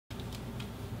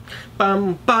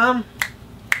Bam bam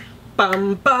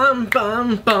bam bam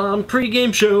bam bam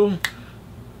pre-game show.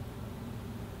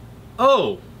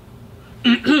 Oh.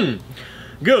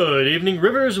 Good evening,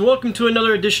 Rivers. Welcome to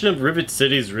another edition of Rivet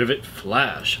City's Rivet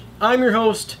Flash. I'm your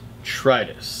host,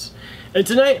 Tritus. And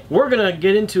tonight we're gonna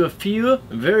get into a few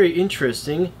very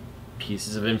interesting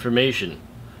pieces of information.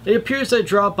 It appears that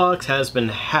Dropbox has been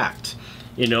hacked.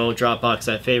 You know, Dropbox,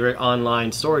 that favorite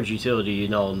online storage utility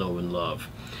you all know and love.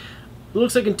 It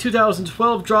looks like in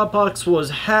 2012 Dropbox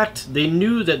was hacked. They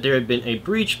knew that there had been a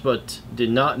breach, but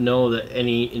did not know that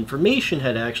any information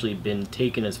had actually been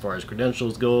taken as far as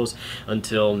credentials goes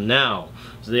until now.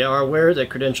 So they are aware that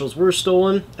credentials were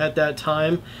stolen at that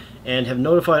time and have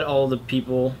notified all the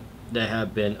people that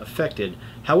have been affected.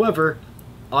 However,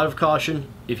 out of caution,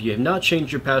 if you have not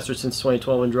changed your password since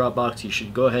 2012 in Dropbox, you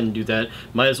should go ahead and do that.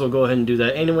 Might as well go ahead and do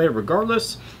that anyway,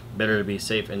 regardless. Better to be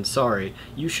safe and sorry.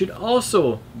 You should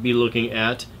also be looking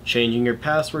at changing your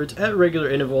passwords at regular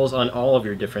intervals on all of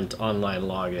your different online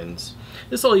logins.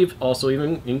 This also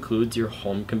even includes your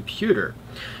home computer.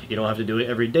 You don't have to do it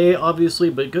every day, obviously,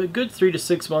 but good 3 to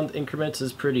 6 month increments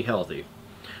is pretty healthy.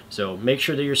 So make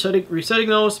sure that you're resetting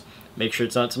those. Make sure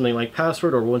it's not something like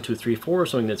password or 1234,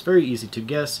 something that's very easy to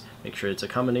guess. Make sure it's a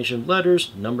combination of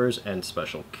letters, numbers, and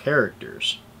special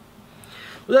characters.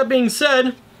 With that being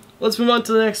said, let's move on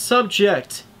to the next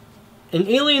subject. An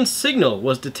alien signal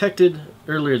was detected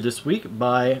earlier this week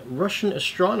by Russian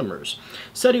astronomers.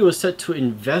 SETI was set to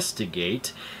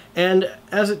investigate, and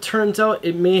as it turns out,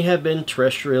 it may have been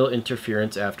terrestrial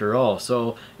interference after all.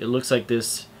 So it looks like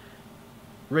this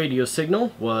radio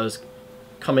signal was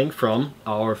coming from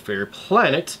our fair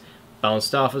planet,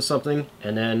 bounced off of something,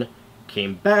 and then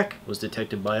came back, was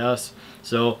detected by us.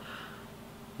 So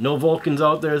no Vulcans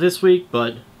out there this week,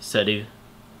 but SETI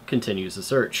continues the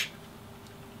search.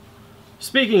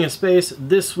 Speaking of space,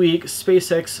 this week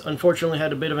SpaceX unfortunately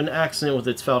had a bit of an accident with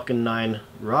its Falcon 9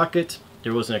 rocket.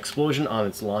 There was an explosion on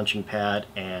its launching pad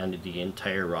and the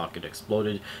entire rocket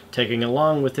exploded, taking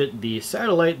along with it the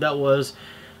satellite that was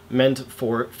meant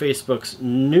for Facebook's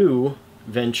new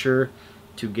venture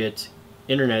to get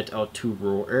internet out to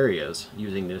rural areas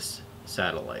using this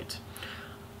satellite.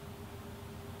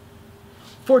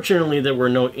 Fortunately, there were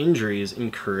no injuries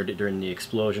incurred during the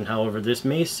explosion. However, this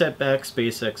may set back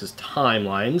SpaceX's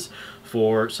timelines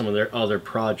for some of their other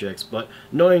projects, but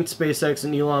knowing SpaceX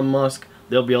and Elon Musk,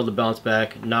 they'll be able to bounce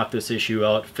back, knock this issue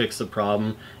out, fix the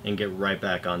problem, and get right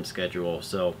back on schedule.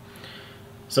 So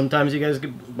sometimes you guys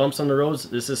get bumps on the roads.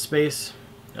 This is space.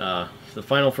 The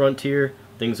final frontier.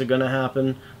 Things are going to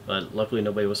happen, but luckily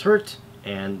nobody was hurt,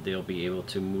 and they'll be able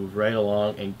to move right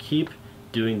along and keep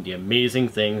doing the amazing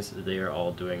things that they are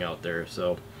all doing out there.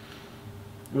 So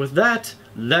with that,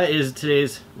 that is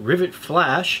today's Rivet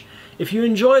Flash. If you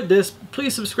enjoyed this,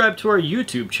 please subscribe to our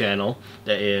YouTube channel.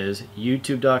 That is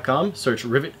youtube.com. Search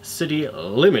Rivet City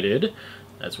Limited.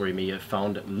 That's where you may have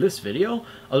found this video.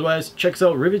 Otherwise, check us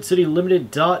out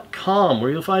rivetcitylimited.com,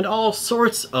 where you'll find all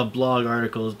sorts of blog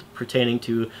articles pertaining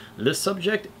to this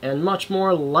subject and much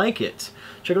more like it.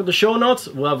 Check out the show notes.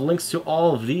 We'll have links to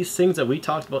all of these things that we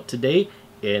talked about today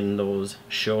in those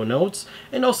show notes,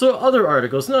 and also other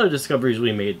articles and other discoveries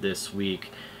we made this week.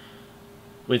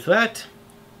 With that,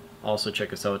 also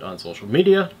check us out on social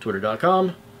media,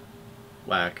 twitter.com,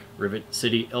 whack Rivet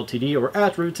City Ltd, or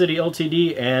at Rivet City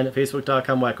Ltd, and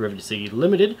facebook.com whack Rivet City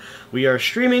Limited. We are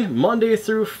streaming Monday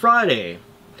through Friday.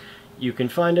 You can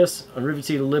find us on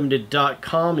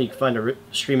rivetcitylimited.com. You can find a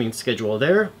streaming schedule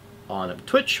there. On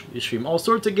Twitch, we stream all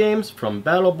sorts of games from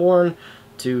Battleborn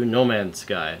to No Man's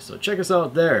Sky. So check us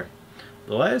out there.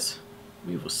 Otherwise,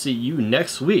 we will see you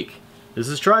next week. This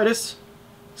is Tritus,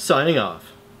 signing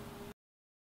off.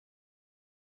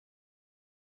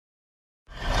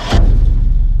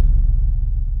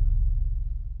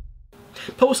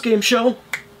 Post-game show.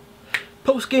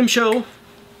 Post-game show.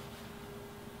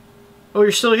 Oh,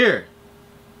 you're still here.